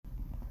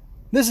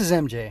This is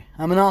MJ.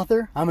 I'm an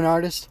author, I'm an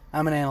artist,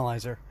 I'm an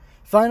analyzer.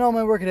 Find all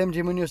my work at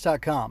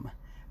mjmunoz.com.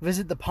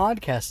 Visit the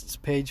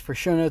podcasts page for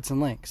show notes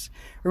and links.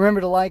 Remember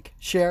to like,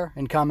 share,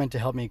 and comment to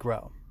help me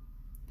grow.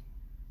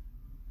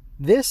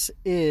 This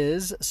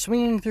is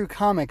Swinging Through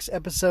Comics,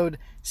 episode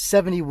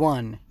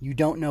 71, You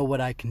Don't Know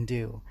What I Can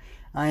Do.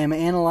 I am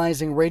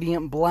analyzing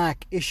Radiant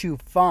Black, issue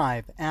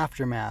 5,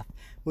 Aftermath,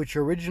 which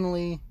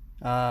originally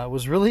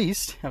was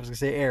released, I was going to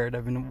say aired,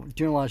 I've been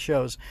doing a lot of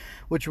shows,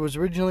 which was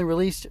originally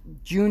released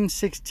June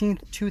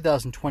 16th,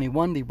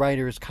 2021. The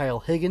writer is Kyle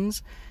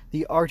Higgins.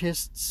 The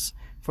artists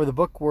for the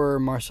book were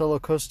Marcelo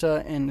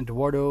Costa and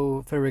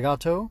Eduardo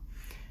Ferrigato.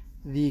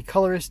 The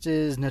colorist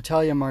is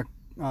Natalia I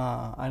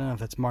don't know if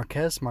that's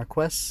Marquez.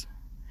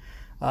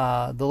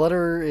 The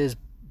letter is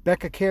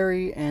Becca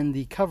Carey, and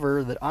the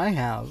cover that I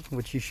have,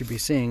 which you should be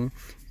seeing,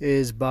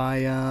 is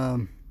by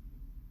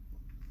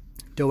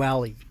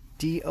Doaly.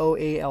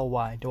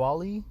 D-O-A-L-Y.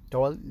 Doily?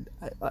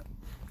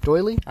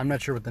 I'm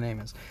not sure what the name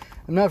is.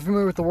 I'm not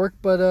familiar with the work,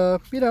 but,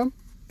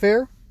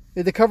 fair.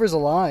 The cover's a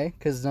lie,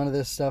 because none of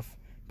this stuff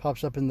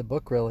pops up in the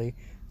book, really.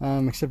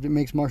 Except it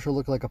makes Marshall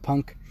look like a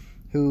punk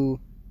who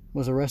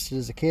was arrested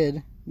as a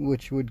kid,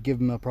 which would give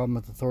him a problem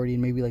with authority,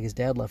 and maybe like his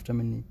dad left him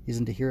and he's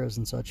into heroes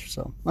and such.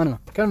 So I don't know,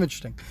 kind of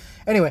interesting.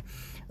 Anyway,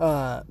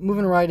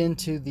 moving right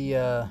into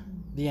the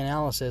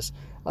analysis.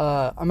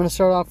 I'm going to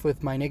start off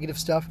with my negative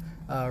stuff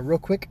real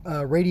quick.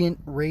 Radiant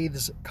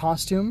Wraith's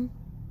costume,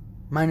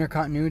 minor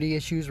continuity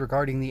issues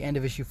regarding the end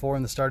of issue 4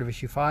 and the start of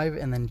issue 5,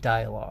 and then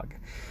dialogue.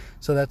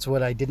 So that's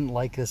what I didn't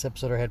like this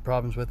episode or had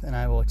problems with, and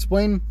I will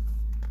explain.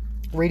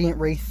 Radiant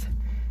Wraith,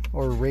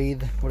 or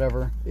Wraith,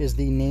 whatever, is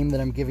the name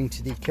that I'm giving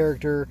to the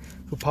character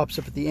who pops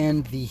up at the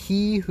end. The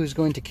he who's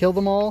going to kill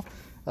them all,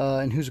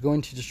 and who's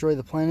going to destroy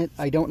the planet.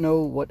 I don't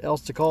know what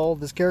else to call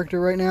this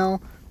character right now.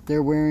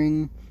 They're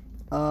wearing,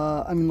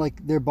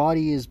 their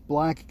body is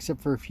black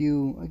except for a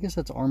few, I guess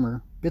that's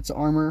armor. Bits of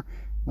armor,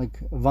 like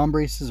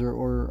vambraces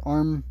or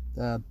arm,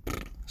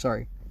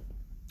 sorry.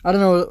 I don't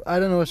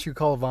know what you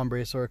call a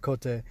vambrace or a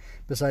cote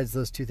besides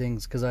those two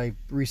things, because I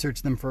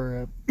researched them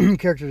for a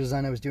character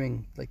design I was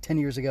doing like 10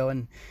 years ago,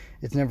 and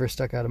it's never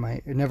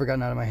never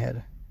gotten out of my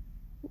head.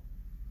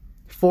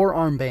 4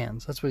 arm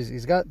bands. That's what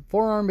he's got.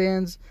 4 arm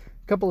bands,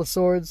 a couple of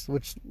swords,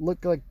 which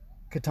look like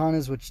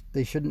katanas, which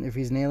they shouldn't if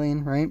he's an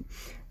alien, right?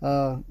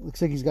 Looks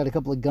like he's got a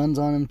couple of guns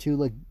on him too,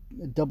 like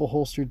a double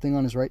holstered thing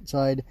on his right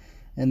side,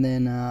 and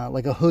then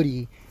like a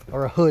hoodie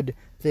or a hood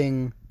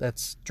thing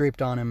that's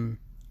draped on him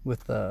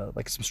with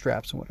like some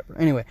straps and whatever.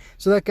 Anyway,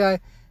 so that guy,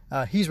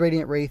 he's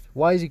Radiant Wraith.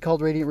 Why is he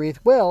called Radiant Wraith?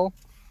 Well,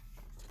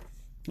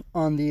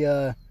 on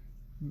the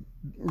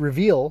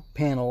reveal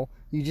panel,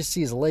 you just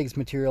see his legs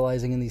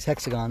materializing in these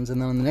hexagons,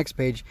 and then on the next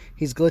page,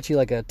 he's glitchy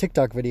like a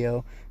TikTok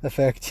video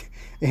effect,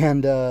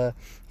 and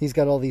he's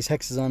got all these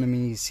hexes on him,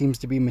 and he seems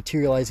to be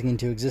materializing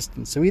into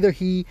existence. So either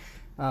he,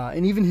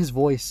 and even his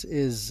voice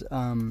is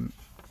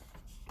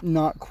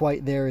not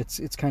quite there.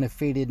 It's kind of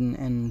faded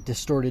and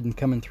distorted and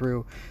coming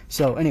through.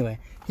 So anyway,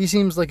 he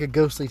seems like a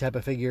ghostly type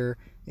of figure,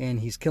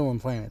 and he's killing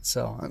planets.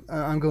 So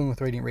I'm going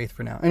with Radiant Wraith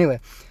for now. Anyway,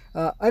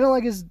 I don't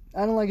like his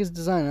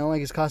design. I don't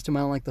like his costume.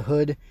 I don't like the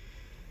hood.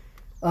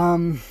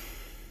 It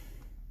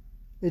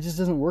just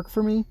doesn't work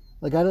for me.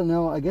 Like, I don't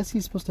know. I guess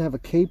he's supposed to have a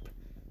cape.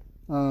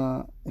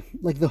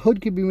 Like the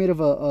hood could be made of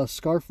a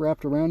scarf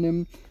wrapped around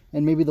him,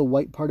 and maybe the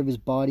white part of his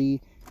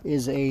body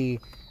is a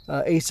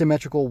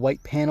asymmetrical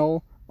white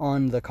panel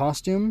on the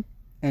costume,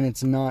 and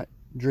it's not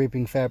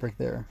draping fabric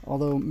there.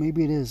 Although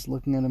maybe it is,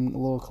 looking at him a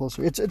little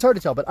closer. It's hard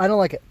to tell, but I don't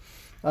like it.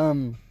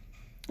 And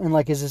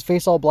like, is his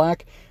face all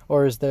black,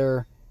 or is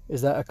that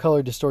a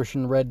color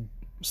distortion red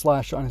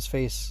slash on his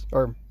face?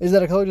 Or is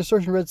that a color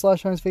distortion red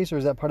slash on his face, or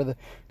is that part of the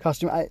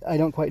costume? I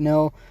don't quite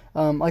know.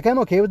 Like, I'm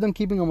okay with them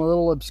keeping him a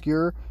little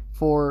obscure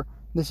for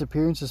this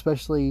appearance,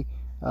 especially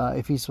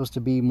if he's supposed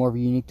to be more of a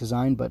unique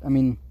design. But I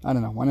mean, I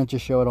don't know. Why not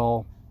just show it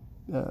all?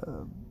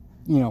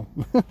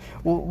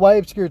 Why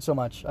obscure it so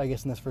much, I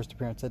guess, in this first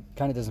appearance? That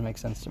kind of doesn't make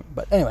sense to me.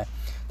 But anyway,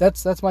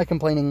 that's my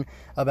complaining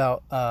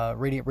about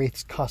Radiant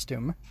Wraith's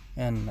costume,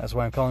 and that's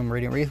why I'm calling him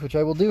Radiant Wraith, which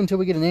I will do until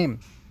we get a name.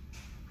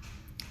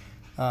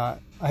 I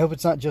hope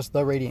it's not just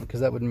the Radiant, because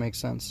that wouldn't make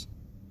sense.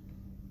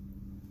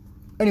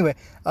 Anyway,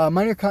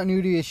 minor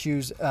continuity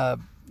issues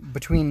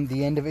between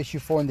the end of issue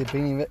 4 and the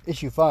beginning of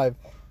issue 5.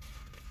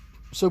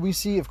 So we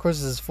see, of course,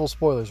 this is full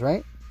spoilers,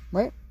 right?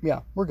 Right?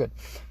 Yeah, we're good.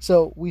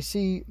 So we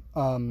see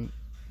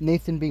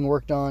Nathan being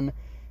worked on,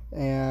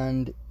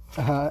 and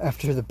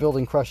after the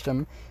building crushed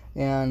him,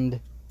 and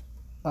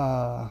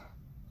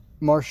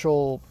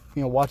Marshall,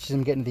 watches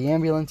him get into the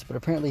ambulance, but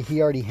apparently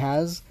he already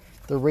has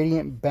the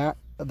Radiant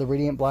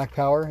Black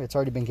power. It's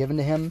already been given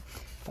to him,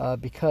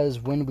 because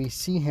when we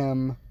see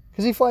him,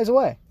 because he flies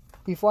away,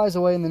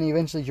 and then he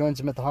eventually joins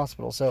him at the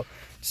hospital. So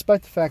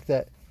despite the fact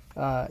that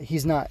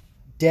he's not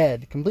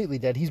completely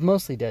dead, he's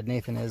mostly dead,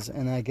 Nathan is,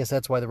 and I guess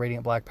that's why the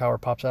Radiant Black power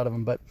pops out of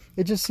him. But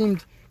it just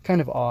seemed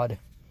kind of odd.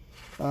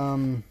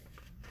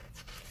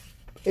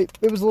 It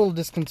was a little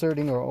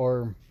disconcerting,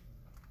 or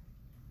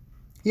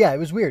Yeah, it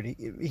was weird.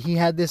 He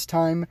had this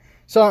time.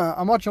 So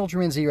I'm watching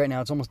Ultraman Z right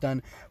now. It's almost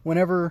done.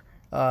 Whenever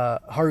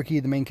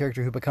Haruki, the main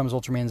character who becomes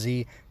Ultraman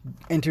Z,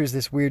 enters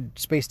this weird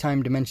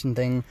space-time dimension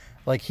thing,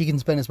 like, he can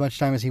spend as much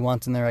time as he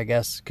wants in there, I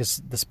guess,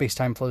 because the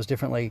space-time flows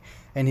differently,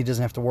 and he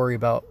doesn't have to worry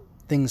about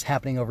things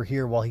happening over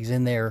here while he's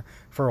in there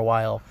for a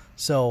while.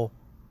 So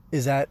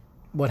is that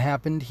what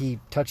happened? He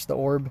touched the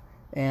orb,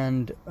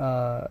 and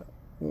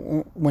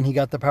when he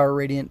got the power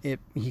radiant,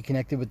 he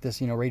connected with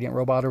this, radiant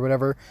robot or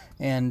whatever,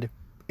 and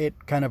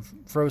it kind of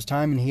froze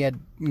time, and he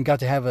got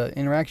to have an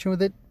interaction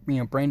with it,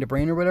 brain to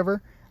brain or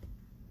whatever.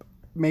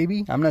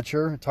 Maybe, I'm not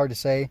sure. It's hard to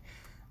say,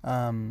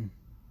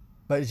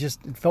 but it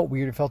felt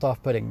weird. It felt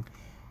off-putting.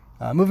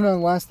 Moving on to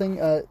the last thing,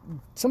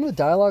 some of the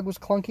dialogue was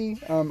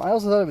clunky. I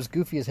also thought it was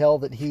goofy as hell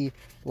that he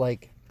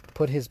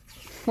put his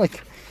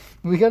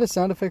we got a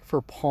sound effect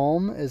for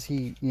palm as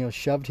he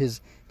shoved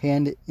his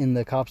hand in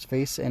the cop's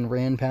face and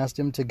ran past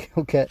him to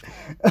go get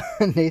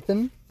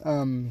Nathan.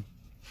 That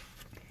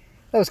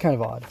was kind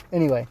of odd.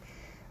 Anyway,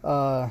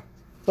 but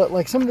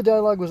some of the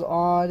dialogue was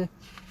odd.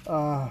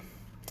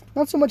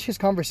 Not so much his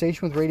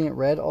conversation with Radiant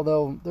Red,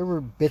 although there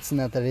were bits in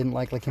that I didn't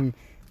like him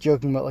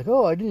joking about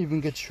oh, I didn't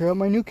even get to try out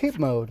my new cape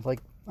mode. I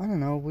don't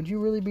know, would you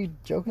really be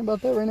joking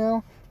about that right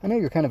now? I know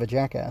you're kind of a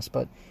jackass,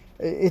 but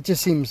it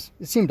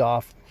seemed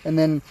off. And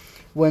then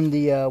when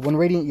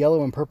Radiant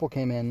Yellow and Purple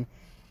came in,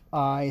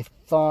 I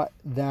thought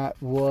that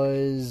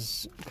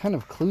was kind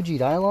of kludgy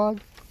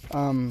dialogue.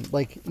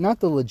 Not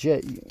the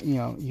legit,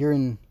 you're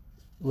in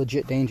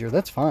legit danger.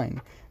 That's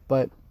fine.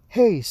 But,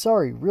 hey,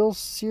 sorry,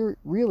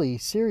 really,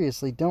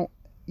 seriously, don't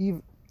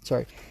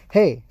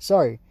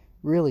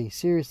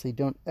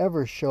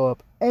ever show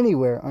up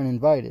anywhere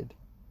uninvited.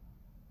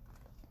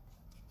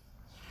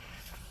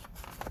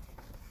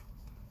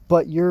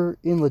 But you're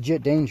in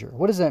legit danger.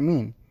 What does that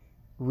mean?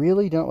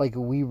 Really don't,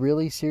 we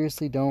really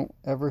seriously don't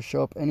ever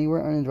show up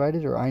anywhere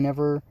uninvited? Or I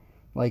never,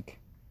 I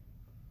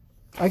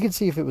could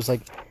see if it was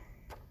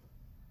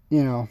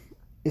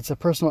it's a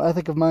personal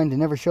ethic of mine to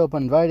never show up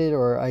uninvited,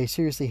 or I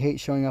seriously hate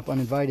showing up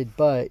uninvited,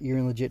 but you're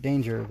in legit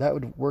danger. That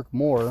would work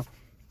more.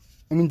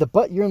 I mean, the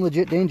 "but you're in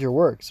legit danger"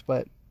 works,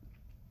 but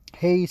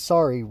hey,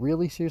 sorry,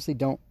 really, seriously,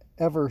 don't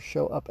ever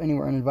show up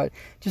anywhere uninvited.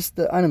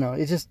 I don't know,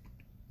 it just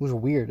was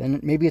weird.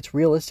 And maybe it's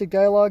realistic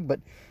dialogue, but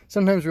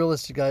sometimes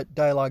realistic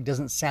dialogue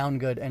doesn't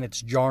sound good, and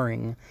it's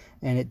jarring,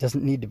 and it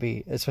doesn't need to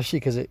be, especially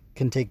because it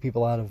can take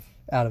people out of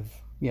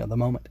the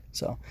moment.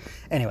 So,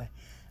 anyway,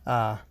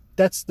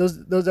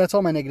 that's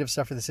all my negative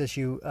stuff for this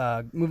issue.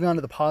 Moving on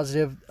to the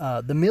positive,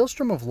 the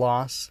Maelstrom of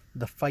Loss,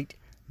 the fight,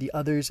 the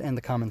others, and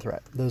the common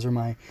threat. Those are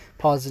my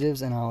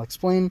positives, and I'll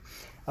explain.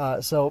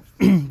 So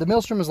the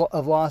Maelstrom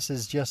of Loss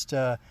is just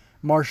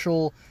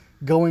Marshall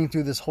going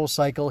through this whole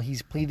cycle.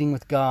 He's pleading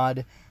with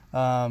God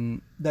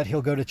that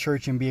he'll go to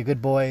church and be a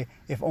good boy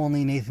if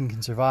only Nathan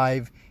can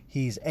survive.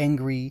 He's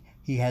angry.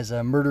 He has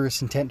a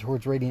murderous intent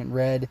towards Radiant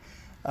Red.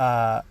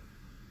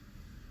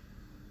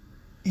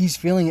 He's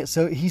feeling it,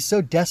 so he's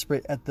so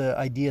desperate at the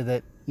idea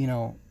that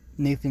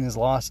Nathan is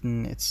lost,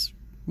 and it's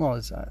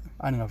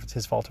I don't know if it's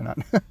his fault or not,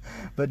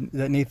 but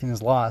that Nathan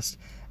is lost,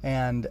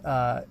 and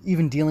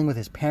even dealing with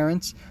his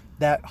parents,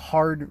 that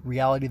hard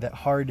reality, that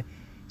hard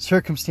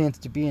circumstance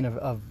to be in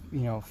of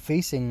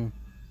facing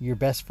your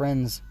best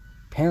friend's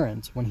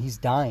parents when he's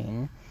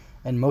dying,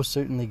 and most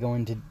certainly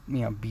going to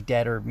be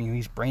dead, or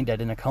he's brain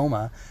dead in a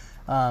coma.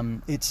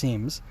 It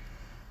seems.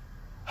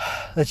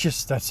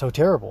 That's so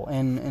terrible,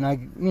 and I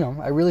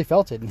really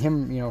felt it, and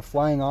him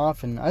flying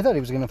off, and I thought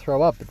he was going to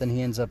throw up, but then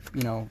he ends up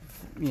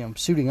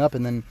suiting up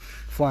and then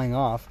flying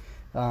off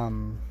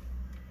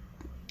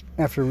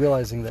after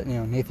realizing that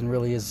Nathan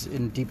really is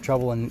in deep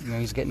trouble, and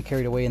he's getting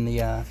carried away in the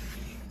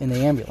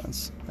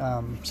ambulance.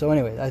 So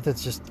anyway, I thought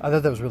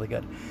that was really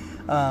good.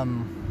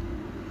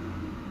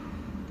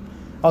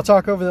 I'll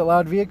talk over that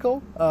loud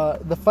vehicle.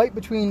 The fight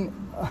between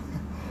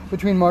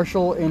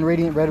Marshall and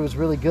Radiant Red was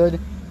really good.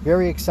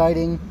 Very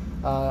exciting.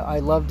 I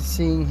loved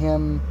seeing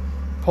him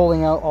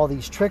pulling out all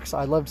these tricks.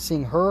 I loved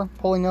seeing her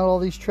pulling out all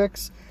these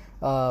tricks.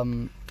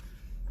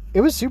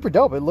 It was super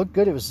dope. It looked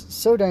good. It was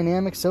so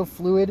dynamic, so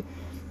fluid.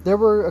 There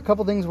were a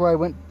couple things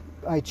where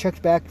I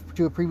checked back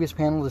to a previous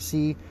panel to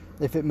see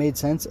if it made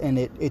sense, and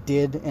it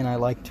did, and I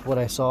liked what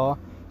I saw,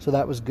 so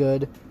that was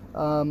good.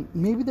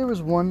 Maybe there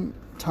was one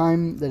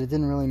time that it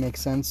didn't really make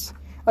sense.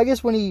 I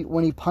guess when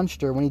he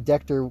punched her, when he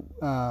decked her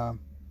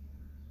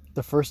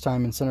the first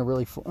time and sent her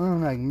really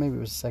maybe it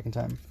was the second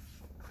time.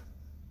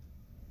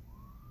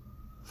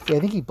 Yeah, I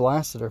think he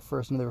blasted her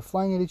first, and they were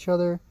flying at each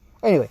other.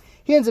 Anyway,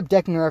 he ends up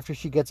decking her after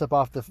she gets up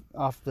off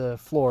the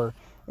floor,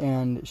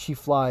 and she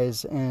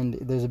flies, and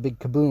there's a big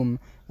kaboom,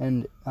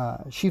 and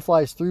she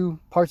flies through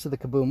parts of the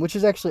kaboom, which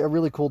is actually a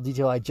really cool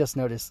detail I just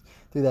noticed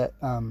through that.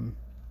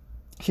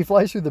 She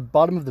flies through the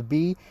bottom of the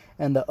B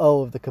and the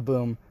O of the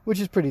kaboom, which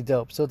is pretty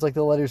dope. So it's like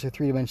the letters are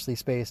three-dimensionally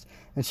spaced,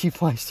 and she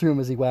flies through them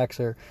as he whacks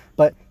her.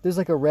 But there's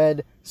a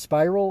red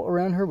spiral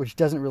around her, which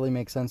doesn't really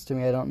make sense to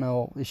me. I don't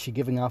know, is she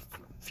giving off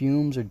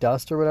fumes or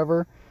dust or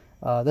whatever?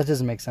 That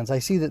doesn't make sense. I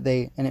see that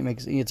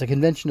it's a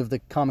convention of the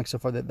comics so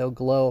far that they'll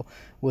glow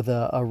with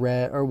a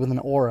red, or with an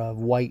aura of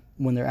white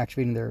when they're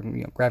activating their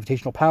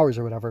gravitational powers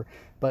or whatever.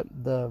 But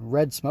the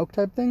red smoke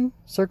type thing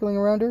circling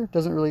around her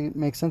doesn't really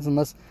make sense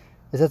unless,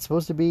 is that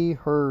supposed to be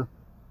her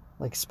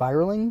like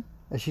spiraling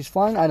as she's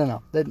flying? I don't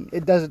know.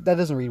 That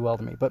doesn't read well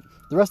to me. But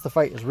the rest of the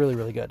fight is really,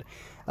 really good.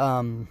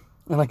 And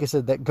like I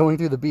said, that going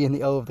through the B and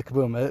the O of the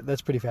kaboom,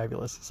 that's pretty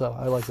fabulous. So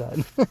I like that.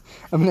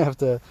 I'm gonna have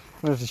to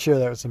share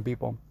that with some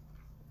people.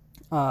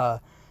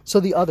 So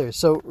the others,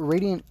 so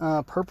Radiant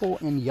Purple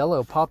and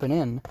Yellow popping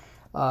in.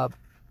 I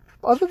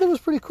thought that was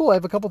pretty cool. I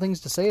have a couple things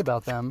to say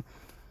about them.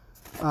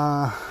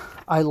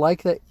 I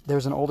like that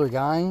there's an older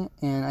guy,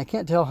 and I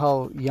can't tell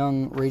how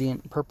young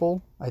Radiant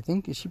Purple, I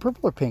think, is she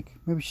purple or pink?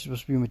 Maybe she's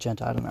supposed to be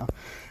magenta, I don't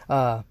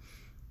know.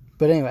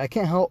 But anyway, I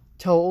can't tell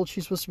how old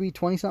she's supposed to be,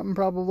 20-something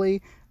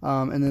probably.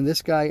 And then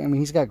this guy, I mean,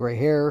 he's got gray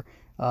hair.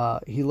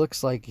 He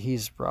looks like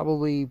he's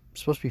probably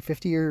supposed to be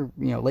 50 or,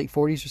 late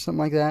 40s or something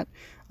like that.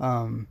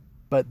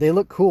 But they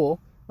look cool.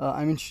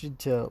 I'm interested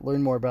to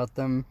learn more about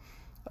them,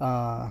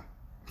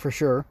 for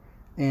sure.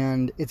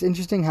 And it's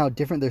interesting how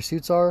different their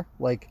suits are.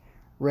 Like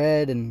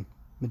red and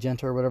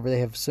magenta or whatever, they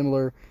have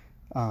similar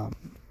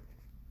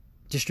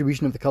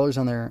distribution of the colors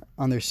on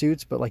their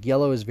suits, but like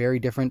yellow is very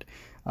different.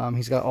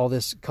 He's got all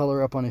this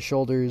color up on his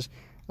shoulders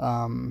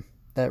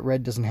that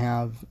red doesn't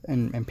have,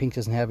 and pink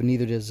doesn't have, and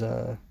neither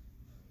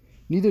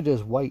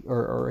does white,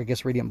 or I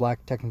guess Radiant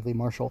Black, technically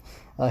Marshall.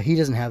 He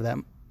doesn't have that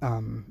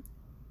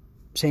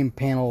same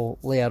panel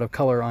layout of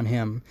color on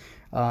him.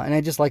 And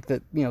I just like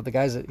that, the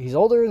guys, he's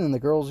older than the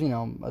girls, a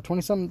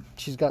 20-something.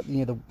 She's got,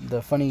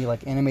 the funny,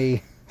 like,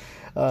 anime.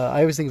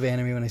 I always think of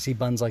anime when I see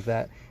buns like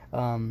that.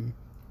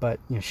 But,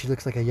 she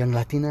looks like a young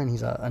Latina, and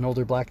he's an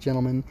older black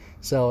gentleman.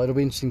 So it'll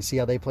be interesting to see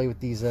how they play with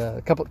these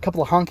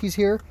couple of honkies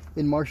here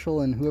in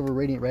Marshall and whoever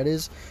Radiant Red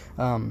is.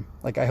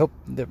 I hope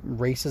that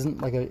race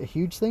isn't like a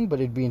huge thing, but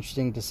it'd be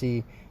interesting to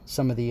see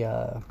some of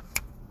the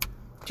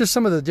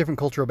different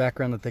cultural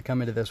background that they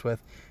come into this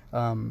with,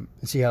 and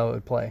see how it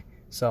would play.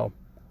 So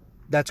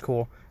that's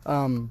cool.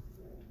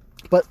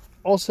 But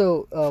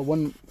also,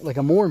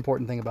 a more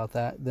important thing about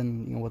that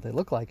than what they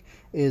look like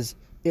is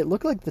it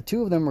looked like the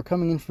two of them were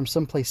coming in from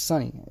someplace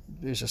sunny.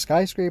 There's a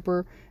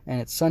skyscraper,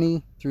 and it's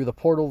sunny through the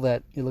portal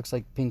that it looks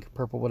like pink,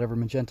 purple, whatever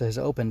magenta has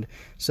opened.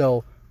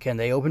 So can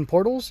they open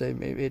portals?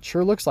 It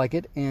sure looks like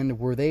it. And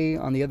were they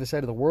on the other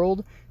side of the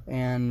world?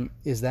 And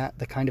is that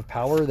the kind of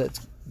power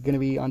that's going to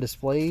be on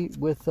display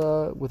with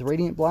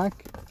Radiant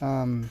Black?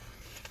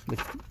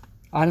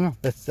 I don't know.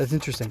 That's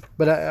interesting.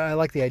 But I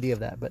like the idea of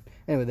that. But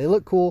anyway, they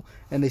look cool,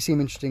 and they seem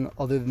interesting,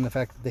 other than the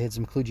fact that they had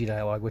some kludgy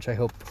dialogue, which I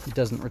hope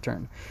doesn't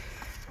return.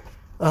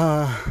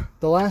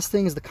 The last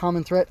thing is the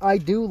common threat. I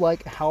do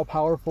like how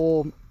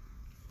powerful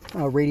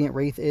Radiant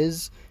Wraith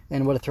is,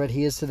 and what a threat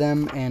he is to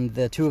them. And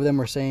the two of them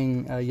were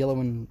saying, Yellow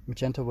and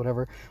Magenta,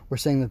 whatever, were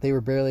saying that they were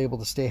barely able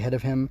to stay ahead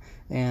of him,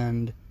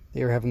 and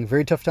they were having a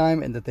very tough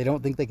time, and that they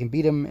don't think they can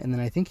beat him. And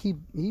then I think he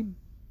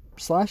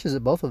slashes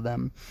at both of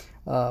them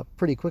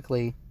pretty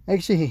quickly.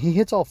 Actually, he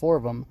hits all four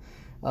of them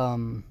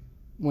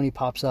when he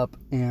pops up,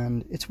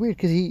 and it's weird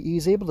because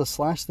he's able to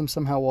slash them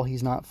somehow while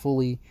he's not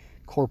fully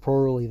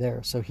corporeally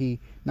there. So he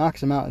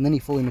knocks them out, and then he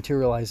fully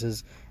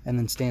materializes and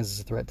then stands as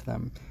a threat to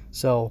them.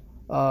 So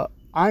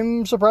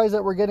I'm surprised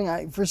that we're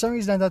getting... for some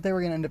reason, I thought they were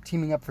going to end up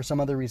teaming up for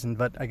some other reason,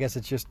 but I guess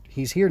it's just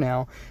he's here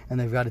now, and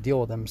they've got to deal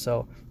with him.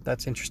 So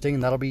that's interesting,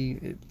 and that'll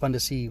be fun to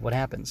see what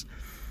happens.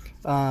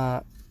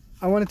 I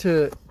wanted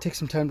to take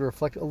some time to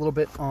reflect a little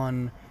bit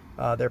on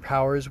their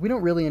powers. We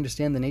don't really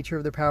understand the nature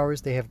of their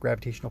powers. They have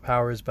gravitational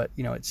powers, but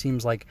it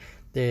seems like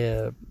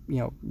the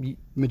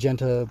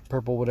magenta,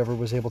 purple, whatever,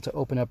 was able to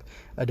open up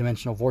a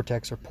dimensional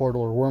vortex or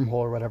portal or wormhole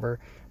or whatever,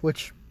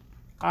 which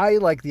I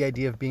like the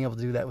idea of being able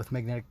to do that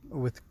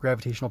with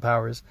gravitational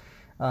powers.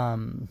 I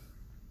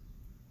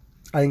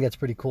think that's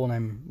pretty cool,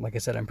 and like I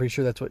said, I'm pretty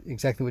sure that's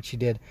exactly what she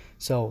did.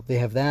 So they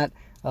have that,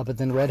 but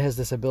then Red has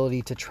this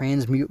ability to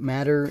transmute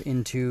matter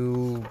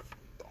into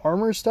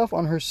armor stuff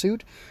on her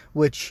suit,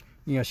 which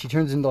she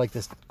turns into like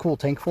this cool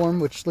tank form,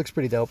 which looks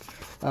pretty dope.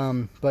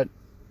 But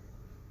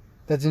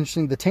that's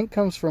interesting. The tank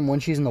comes from when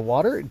she's in the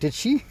water. Did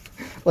she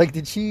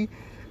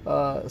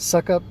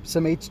suck up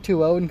some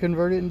H2O and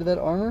convert it into that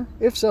armor?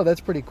 If so,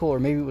 that's pretty cool. Or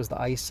maybe it was the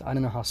ice. I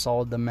don't know how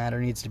solid the matter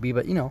needs to be,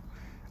 but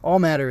all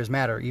matter is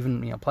matter.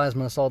 Even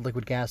plasma, solid,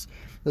 liquid, gas.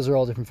 Those are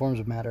all different forms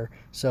of matter.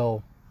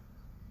 So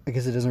I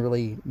guess it doesn't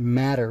really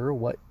matter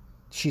what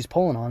she's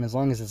pulling on as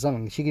long as it's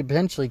something. She could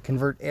potentially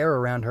convert air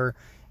around her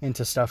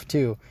into stuff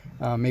too.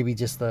 Maybe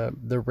just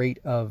the rate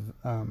of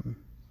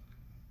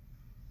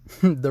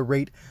the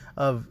rate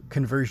of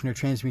conversion or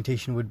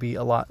transmutation would be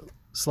a lot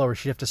slower.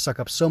 She'd have to suck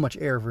up so much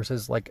air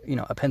versus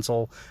a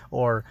pencil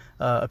or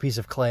a piece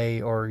of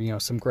clay or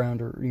some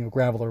ground or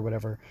gravel or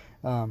whatever.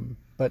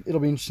 But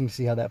it'll be interesting to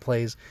see how that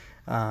plays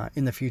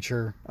in the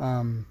future.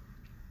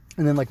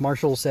 And then, like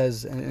Marshall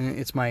says, and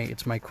it's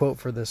my quote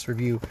for this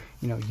review,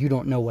 you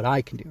don't know what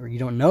I can do, or you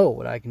don't know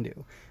what I can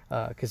do,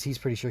 because he's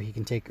pretty sure he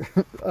can take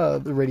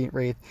the Radiant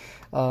Wraith,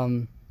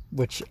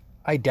 which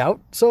I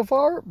doubt so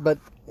far, but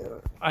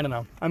I don't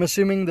know. I'm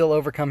assuming they'll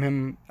overcome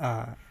him,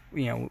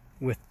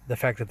 with the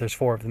fact that there's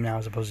 4 of them now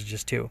as opposed to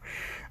just 2.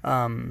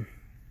 And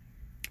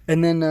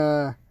then,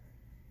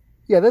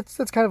 yeah,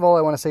 that's kind of all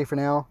I want to say for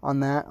now on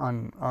that,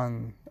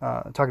 on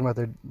talking about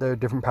their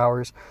different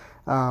powers.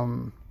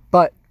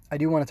 But I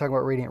do want to talk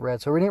about Radiant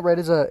Red. So Radiant Red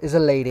is a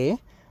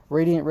lady.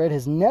 Radiant Red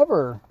has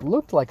never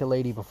looked like a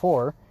lady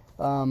before.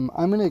 I'm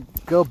going to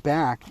go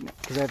back,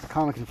 because I have the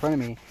comic in front of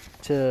me,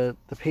 to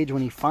the page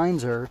when he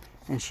finds her,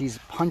 and she's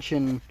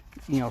punching,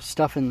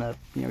 stuff in the,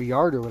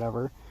 yard or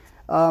whatever.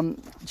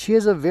 She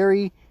has a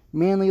very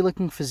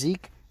manly-looking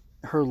physique.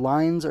 Her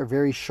lines are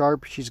very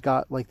sharp. She's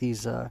got, like,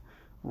 these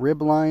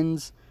rib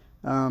lines.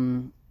 I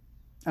don't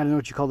know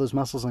what you call those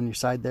muscles on your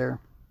side there,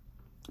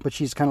 but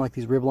she's kind of like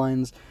these rib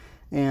lines.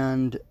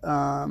 And,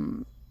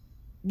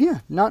 yeah,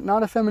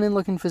 not a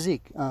feminine-looking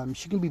physique.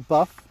 She can be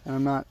buff, and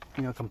I'm not,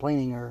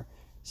 complaining or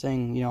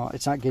saying,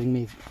 it's not getting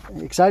me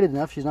excited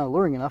enough. She's not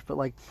alluring enough, but,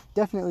 like,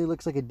 definitely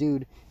looks like a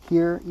dude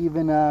here.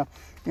 Even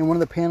in one of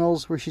the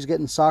panels where she's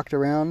getting socked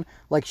around,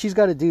 like, she's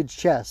got a dude's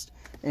chest.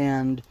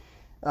 And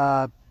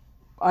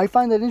I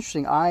find that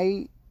interesting.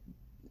 I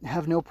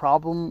have no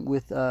problem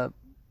with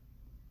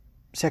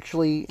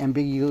sexually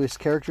ambiguous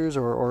characters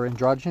or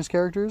androgynous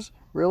characters,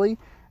 really.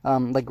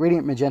 Like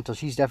Radiant Magenta,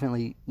 she's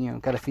definitely,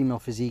 got a female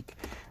physique.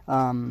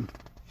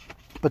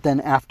 But then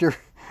after,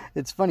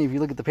 it's funny, if you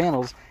look at the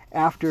panels,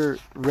 after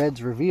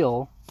Red's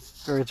reveal,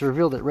 or it's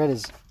revealed that Red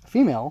is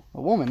female,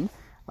 a woman,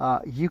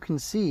 you can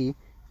see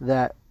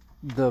that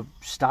the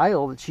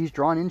style that she's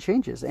drawn in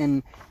changes.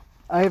 And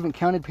I haven't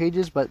counted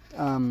pages, but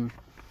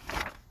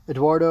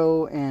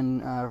Eduardo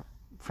and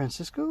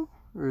Francisco,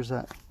 or is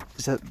that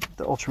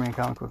the Ultraman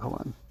comic book? Hold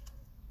on.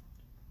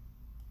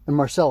 And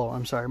Marcelo,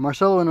 I'm sorry.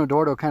 Marcelo and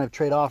Eduardo kind of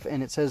trade off,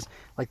 and it says,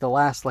 like, the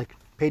last, like,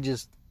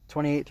 pages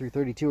 28 through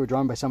 32 are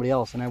drawn by somebody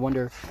else, and I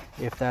wonder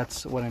if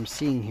that's what I'm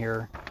seeing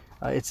here.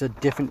 It's a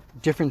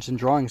difference in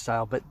drawing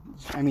style, but,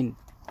 I mean,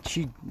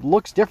 she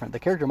looks different. The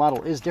character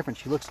model is different.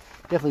 She looks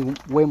definitely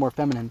way more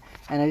feminine,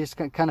 and I just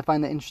kind of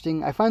find that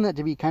interesting. I find that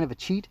to be kind of a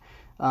cheat.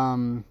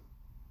 I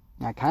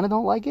kind of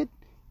don't like it,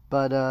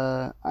 but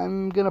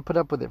I'm going to put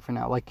up with it for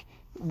now. Like,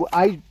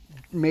 I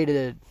made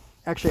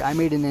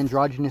an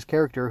androgynous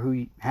character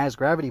who has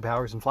gravity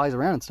powers and flies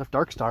around and stuff,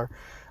 Darkstar,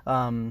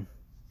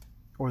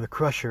 or the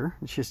Crusher.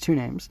 She has 2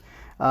 names.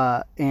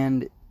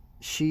 And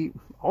she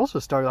also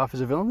started off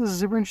as a villain. This is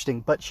super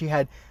interesting. But she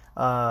had,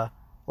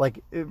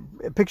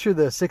 picture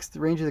the 6th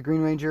Ranger, the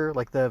Green Ranger,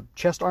 like the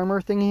chest armor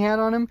thing he had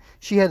on him.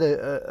 She had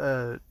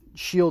a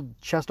shield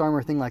chest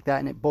armor thing like that,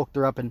 and it bulked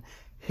her up and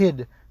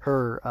hid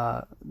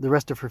her, the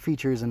rest of her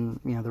features, and,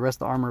 the rest of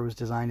the armor was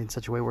designed in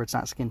such a way where it's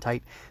not skin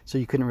tight, so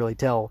you couldn't really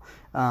tell.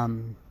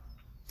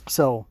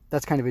 So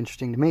that's kind of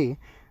interesting to me.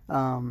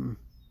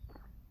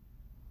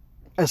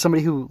 As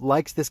somebody who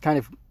likes this kind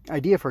of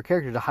idea for a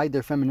character to hide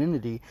their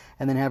femininity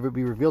and then have it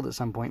be revealed at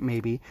some point,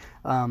 maybe.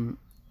 I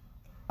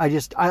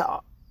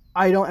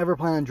don't ever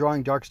plan on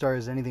drawing Darkstar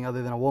as anything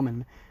other than a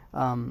woman,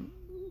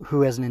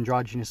 who has an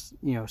androgynous,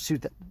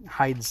 suit that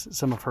hides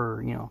some of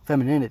her,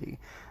 femininity.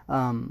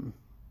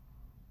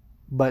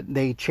 But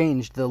they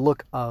changed the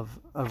look of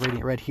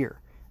Radiant Red here,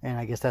 and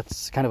I guess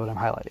that's kind of what I'm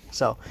highlighting.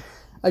 So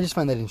I just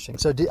find that interesting.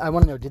 So I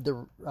want to know, did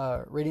the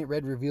Radiant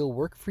Red reveal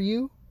work for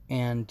you?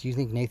 And do you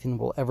think Nathan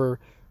will ever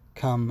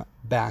come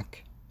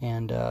back?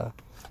 And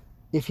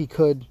if he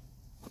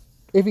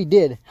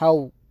did,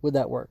 how would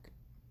that work?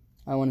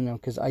 I want to know,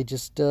 because I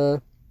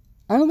don't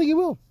think he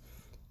will.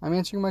 I'm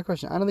answering my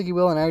question. I don't think he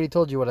will, and I already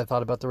told you what I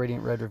thought about the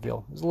Radiant Red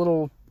reveal. It was a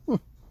little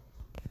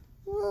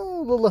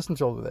less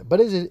enthralled with it, but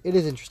it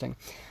is interesting.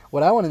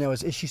 What I want to know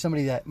is she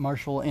somebody that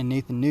Marshall and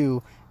Nathan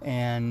knew,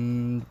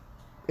 and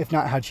if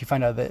not, how'd she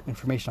find out that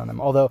information on them?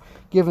 Although,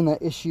 given the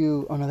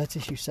issue, oh no, that's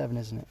issue 7,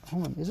 isn't it?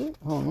 Hold on, is it?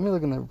 Hold on, let me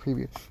look in the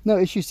preview. No,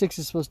 issue 6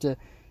 is supposed to,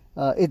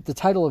 the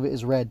title of it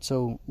is Red,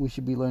 so we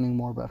should be learning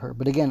more about her.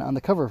 But again, on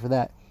the cover for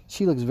that,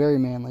 she looks very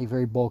manly,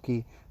 very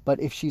bulky,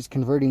 but if she's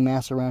converting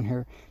mass around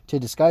her to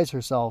disguise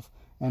herself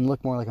and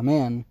look more like a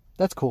man,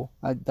 that's cool.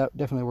 That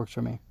definitely works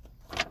for me.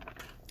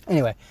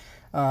 Anyway,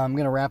 I'm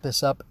going to wrap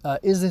this up.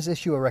 Is this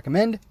issue a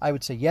recommend? I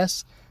would say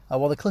yes.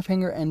 While the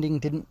cliffhanger ending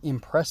didn't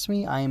impress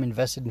me, I am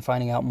invested in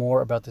finding out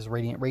more about this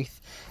Radiant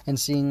Wraith and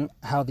seeing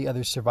how the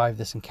others survive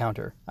this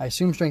encounter. I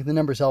assume strength in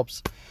numbers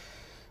helps.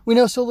 We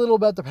know so little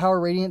about the power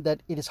Radiant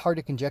that it is hard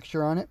to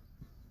conjecture on it.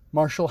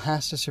 Marshall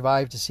has to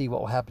survive to see what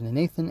will happen to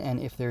Nathan and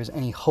if there is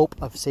any hope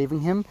of saving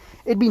him.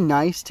 It'd be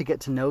nice to get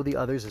to know the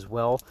others as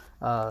well.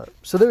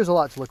 So there's a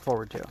lot to look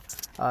forward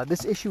to.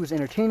 This issue was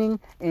entertaining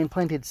and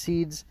planted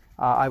seeds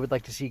I would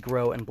like to see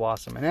grow and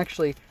blossom. And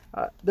actually,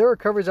 there are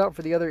covers out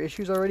for the other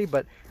issues already,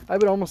 but I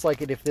would almost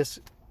like it if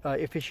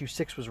if issue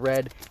 6 was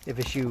red, if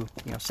issue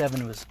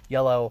 7 was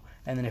yellow,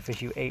 and then if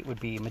issue 8 would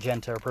be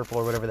magenta or purple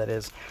or whatever that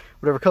is,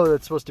 whatever color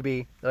that's supposed to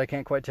be that I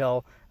can't quite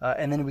tell,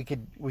 and then we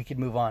could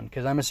move on,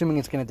 because I'm assuming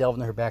it's going to delve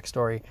into her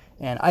backstory,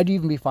 and I'd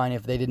even be fine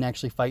if they didn't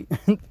actually fight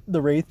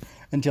the Wraith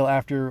until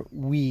after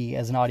we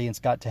as an audience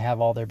got to have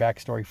all their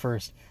backstory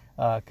first.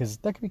 because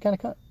that could be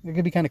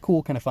kind of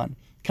cool, kind of fun.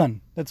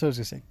 Cun. That's what I was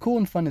gonna say. Cool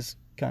and fun is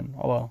cun.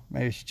 Oh well,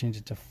 maybe I should change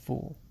it to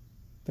fool.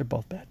 They're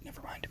both bad.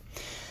 Never mind.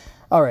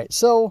 All right,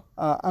 so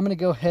I'm gonna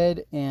go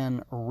ahead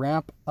and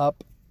wrap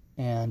up,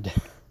 and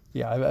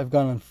yeah, I've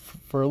gone on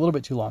for a little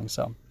bit too long,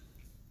 so.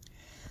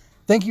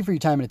 Thank you for your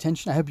time and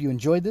attention. I hope you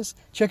enjoyed this.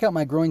 Check out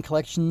my growing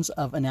collections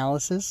of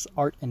analysis,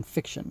 art, and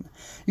fiction.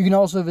 You can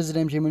also visit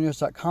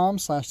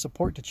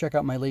mjmunoz.com/support to check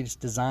out my latest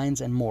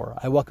designs and more.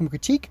 I welcome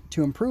critique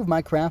to improve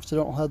my craft, so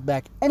don't hold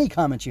back any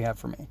comments you have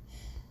for me.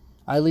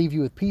 I leave you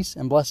with peace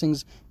and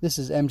blessings. This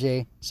is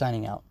MJ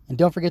signing out. And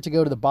don't forget to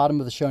go to the bottom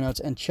of the show notes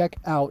and check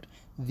out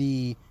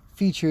the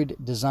featured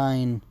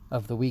design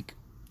of the week.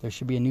 There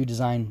should be a new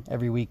design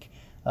every week.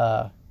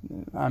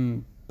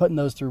 I'm putting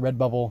those through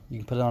Redbubble. You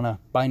can put it on a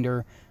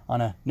binder,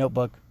 on a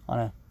notebook, on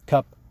a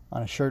cup,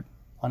 on a shirt,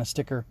 on a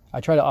sticker.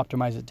 I try to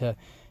optimize it to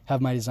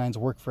have my designs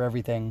work for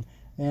everything.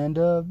 And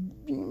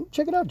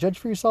check it out. Judge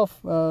for yourself,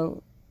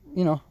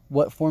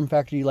 what form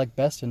factor you like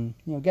best, and,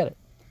 get it.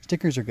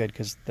 Stickers are good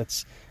because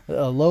that's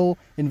a low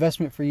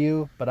investment for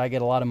you, but I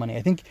get a lot of money.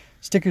 I think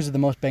stickers are the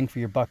most bang for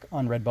your buck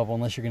on Redbubble,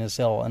 unless you're going to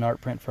sell an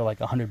art print for like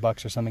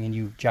 $100 or something and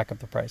you jack up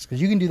the price.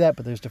 Because you can do that,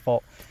 but there's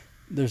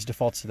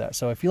defaults to that.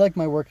 So if you like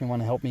my work and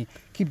want to help me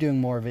keep doing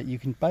more of it, you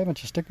can buy a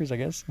bunch of stickers, I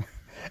guess.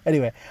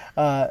 Anyway,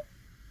 I'm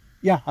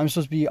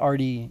supposed to be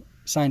already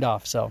signed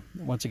off. So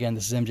once again,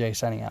 this is MJ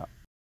signing out.